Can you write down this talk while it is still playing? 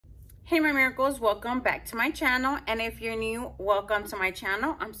Hey my miracles, welcome back to my channel, and if you're new, welcome to my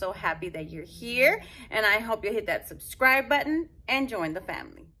channel. I'm so happy that you're here, and I hope you hit that subscribe button and join the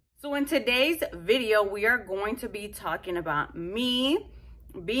family. So in today's video, we are going to be talking about me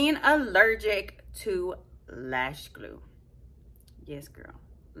being allergic to lash glue. Yes girl,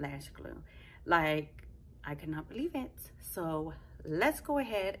 lash glue. Like, I cannot believe it. So let's go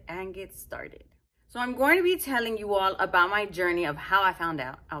ahead and get started. So I'm going to be telling you all about my journey of how I found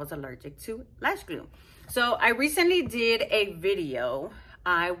out I was allergic to lash glue. So I recently did a video,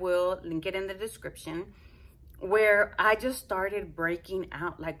 I will link it in the description, where I just started breaking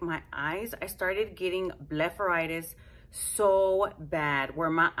out, like my eyes. I started getting blepharitis so bad, where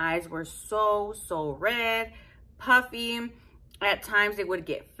my eyes were so red, puffy. At times it would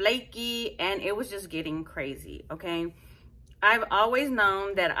get flaky, and it was just getting crazy, okay? I've always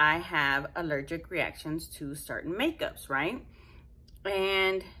known that I have allergic reactions to certain makeups, right?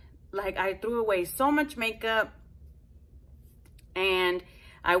 And like, I threw away so much makeup, and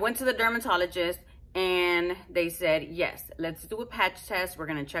I went to the dermatologist and they said, yes, let's do a patch test. We're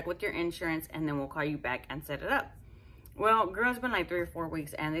gonna check with your insurance and then we'll call you back and set it up. Well, girl, it's been like 3 or 4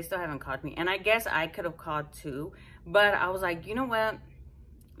 weeks and they still haven't called me. And I guess I could have called too, but I was like, you know what?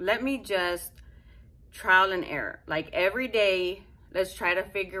 Let me just trial and error. Like every day, let's try to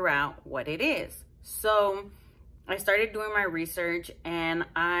figure out what it is. So I started doing my research, and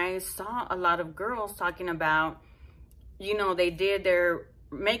I saw a lot of girls talking about, you know, they did their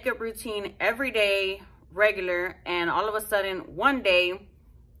makeup routine every day, regular, and all of a sudden one day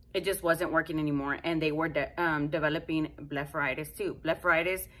it just wasn't working anymore, and they were developing blepharitis too.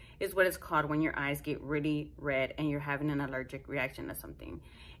 Blepharitis is what it's called when your eyes get really red and you're having an allergic reaction to something.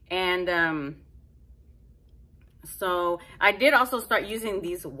 And so I did also start using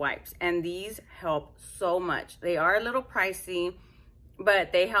these wipes, and these help so much. They are a little pricey,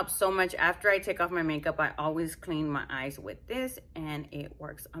 but they help so much. After I take off my makeup, I always clean my eyes with this, and it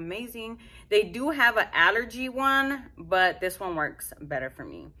works amazing. They do have an allergy one, but this one works better for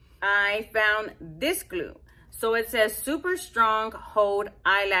me. I found this glue. So it says super strong hold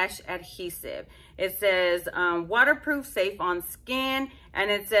eyelash adhesive. It says waterproof, safe on skin, and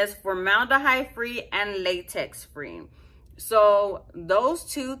it says formaldehyde free and latex free. So those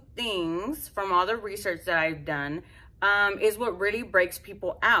two things, from all the research that I've done, is what really breaks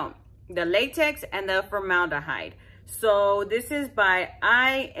people out. The latex and the formaldehyde. So this is by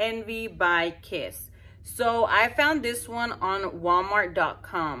I Envy by Kiss. So I found this one on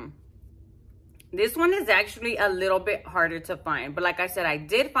Walmart.com. This one is actually a little bit harder to find, but like I said, I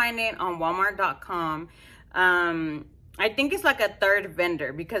did find it on Walmart.com. I think it's like a third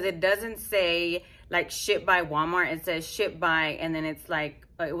vendor, because it doesn't say like ship by Walmart. It says ship by, and then it's like,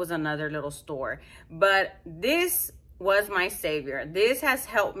 it was another little store. But this was my savior. This has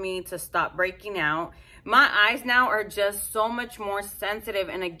helped me to stop breaking out. My eyes now are just so much more sensitive.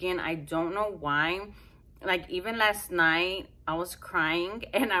 And again, I don't know why. Like even last night, I was crying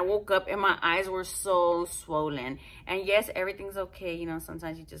and I woke up and my eyes were so swollen. And yes, everything's okay. You know,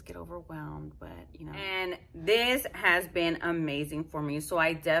 sometimes you just get overwhelmed, but you know. And this has been amazing for me. So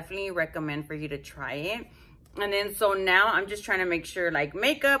I definitely recommend for you to try it. And then, so now I'm just trying to make sure like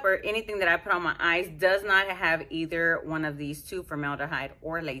makeup or anything that I put on my eyes does not have either one of these two, formaldehyde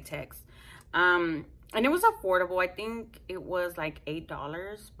or latex. And it was affordable. I think it was like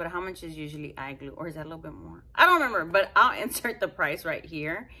 $8, but how much is usually eye glue? Or is that a little bit more? I don't remember, but I'll insert the price right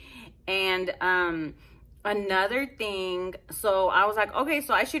here. And another thing, so I was like, okay,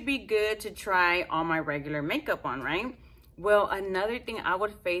 so I should be good to try all my regular makeup on, right? Well, another thing, I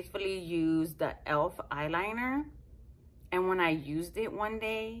would faithfully use the e.l.f. eyeliner. And when I used it one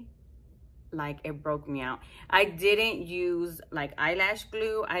day, like it broke me out. I didn't use like eyelash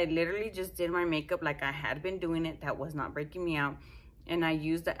glue. I literally just did my makeup like I had been doing it. That was not breaking me out. And I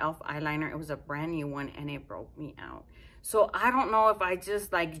used the e.l.f. eyeliner. It was a brand new one, and it broke me out. So I don't know if I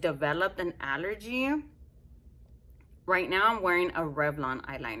just like developed an allergy. Right now I'm wearing a Revlon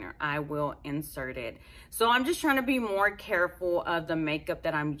eyeliner. I will insert it. So I'm just trying to be more careful of the makeup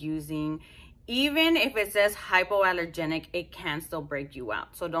that I'm using. Even if it says hypoallergenic, it can still break you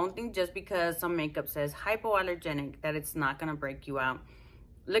out. So don't think just because some makeup says hypoallergenic that it's not gonna break you out.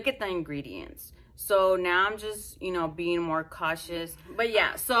 Look at the ingredients. So now I'm just, you know, being more cautious. But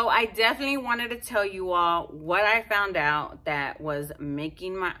yeah, so I definitely wanted to tell you all what I found out that was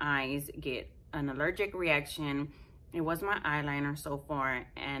making my eyes get an allergic reaction. It was my eyeliner so far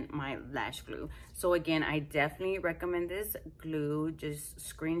and my lash glue. So again, I definitely recommend this glue. Just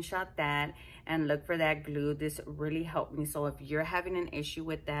screenshot that and look for that glue. This really helped me. So if you're having an issue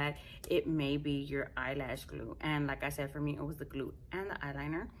with that, it may be your eyelash glue. And like I said, for me, it was the glue and the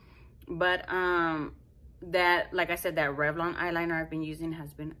eyeliner. But that, like I said, that Revlon eyeliner I've been using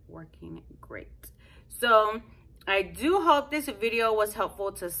has been working great. So I do hope this video was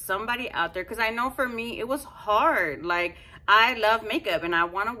helpful to somebody out there, because I know for me it was hard. Like, I love makeup and I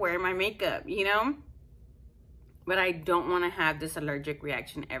want to wear my makeup, you know, but I don't want to have this allergic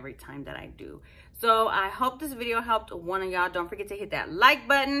reaction every time that I do. So I hope this video helped one of y'all. Don't forget to hit that like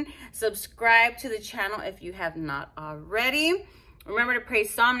button, subscribe to the channel if you have not already. Remember to pray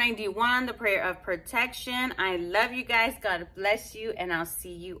Psalm 91, the prayer of protection. I love you guys. God bless you, and I'll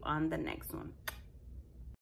see you on the next one.